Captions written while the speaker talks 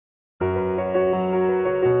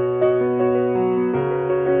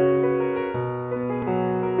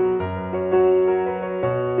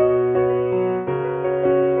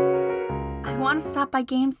by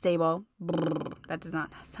Game Stable. Brrr, that does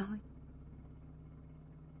not sound like...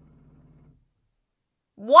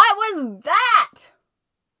 What was that?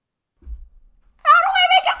 How do I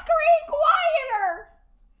make a screen quieter?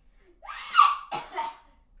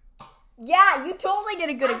 Yeah, you totally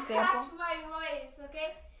did a good example. I cracked my voice,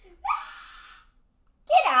 okay?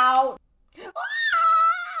 Get out. Oh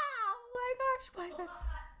my gosh, why is that?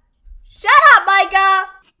 Shut up, Micah!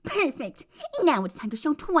 Perfect. Now it's time to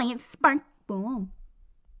show Twilight Spark. Boom.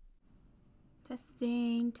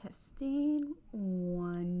 Testing.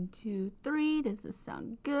 1, 2, 3. Does this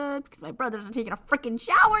sound good? Because my brothers are taking a freaking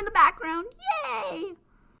shower in the background. Yay!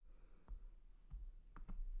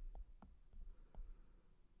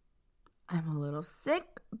 I'm a little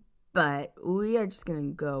sick, but we are just gonna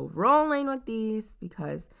go rolling with these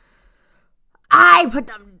because I put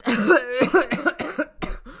them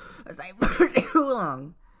aside for too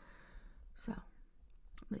long. So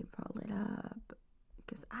let me pull it up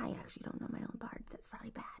because I actually don't know my own parts. That's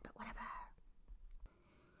probably bad, but whatever.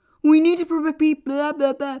 We need to repeat blah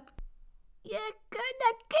blah blah. You're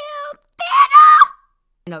gonna kill Thanos.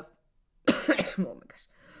 Enough. Oh my gosh.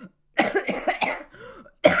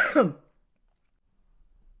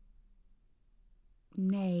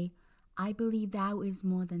 Nay, I believe thou is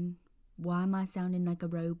more than... Why am I sounding like a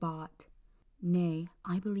robot? Nay,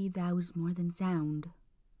 I believe thou is more than sound.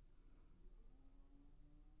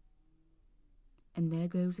 And there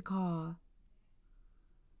goes a car.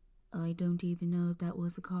 I don't even know if that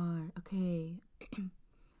was a car. Okay.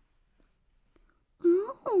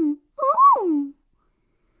 Ooh, ooh.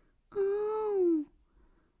 Ooh.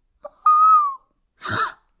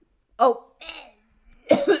 Oh.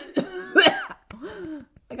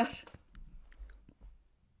 My gosh.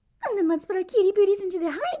 And then let's put our cutie booties into the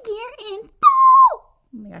high gear and boo! Oh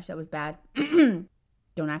my gosh, that was bad.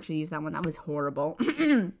 Don't actually use that one. That was horrible.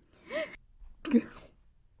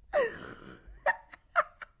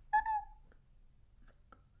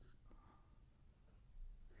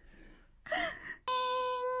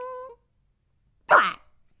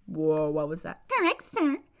 Whoa, what was that? Correct,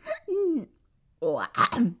 sir.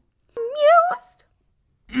 Amused?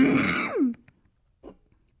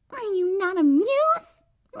 Are you not amused?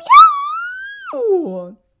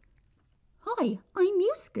 Meow! Hi, I'm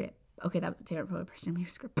Musescript. Okay, that was a terrible impression of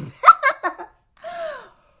Musescript.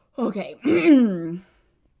 Okay.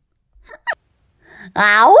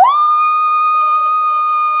 Ow!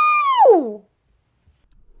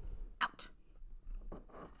 Ouch.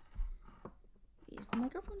 Is the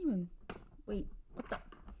microphone even? Wait, what the?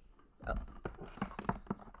 Oh.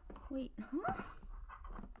 Wait, huh?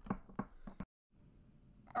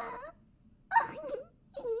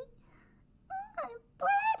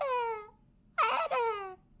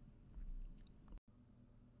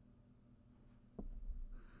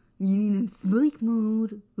 Getting in Spike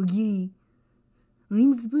mode. Okay.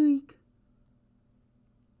 I'm Spike.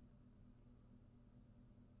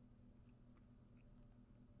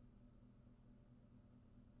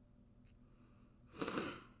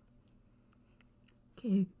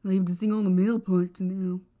 Okay, I have to sing all the male parts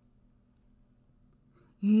now.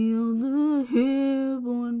 Heal the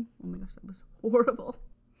airborne. Oh my gosh, that was horrible.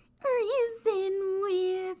 Risen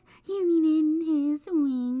with healing in his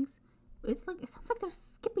wings. It's like, it sounds like they're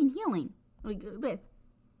skipping healing. Like, with.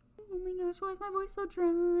 Oh my gosh, why is my voice so dry?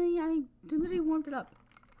 I literally warmed it up.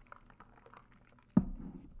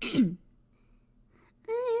 Risen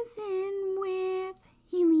with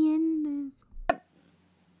healing in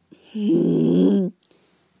his...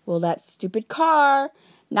 Will that stupid car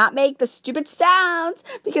not make the stupid sounds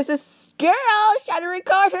because this girl is trying to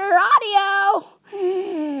record her audio?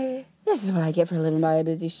 This is what I get for living by a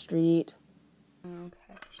busy street. Okay.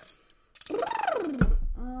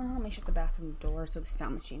 Let me shut the bathroom door so the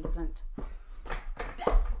sound machine doesn't.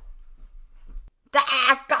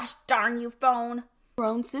 Ah, gosh darn you, phone. Your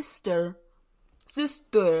own sister.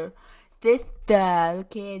 Sister.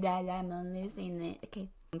 Okay, that I'm losing it. Okay,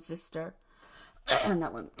 sister. And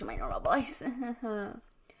that went to my normal voice. Oh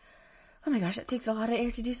my gosh, that takes a lot of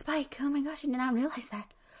air to do Spike. Oh my gosh, I did not realize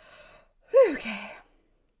that. Okay.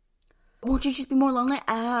 Won't you just be more lonely?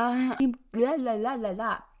 La la la la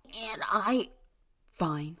la. And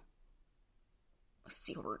fine. Let's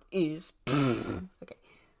see where it is. Okay.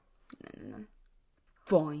 No.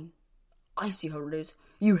 Fine. I see how it is.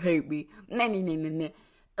 You hate me. Me.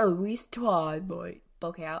 Oh, it's Twilight.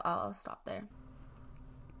 Okay, I'll stop there.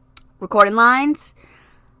 Recording lines.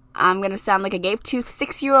 I'm gonna sound like a gape-toothed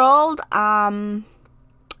 6-year-old.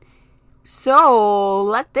 So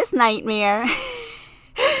let this nightmare.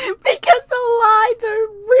 Because the lines are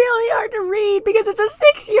really hard to read because it's a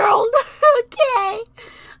 6-year-old. Okay.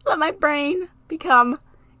 Let my brain become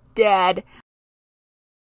dead.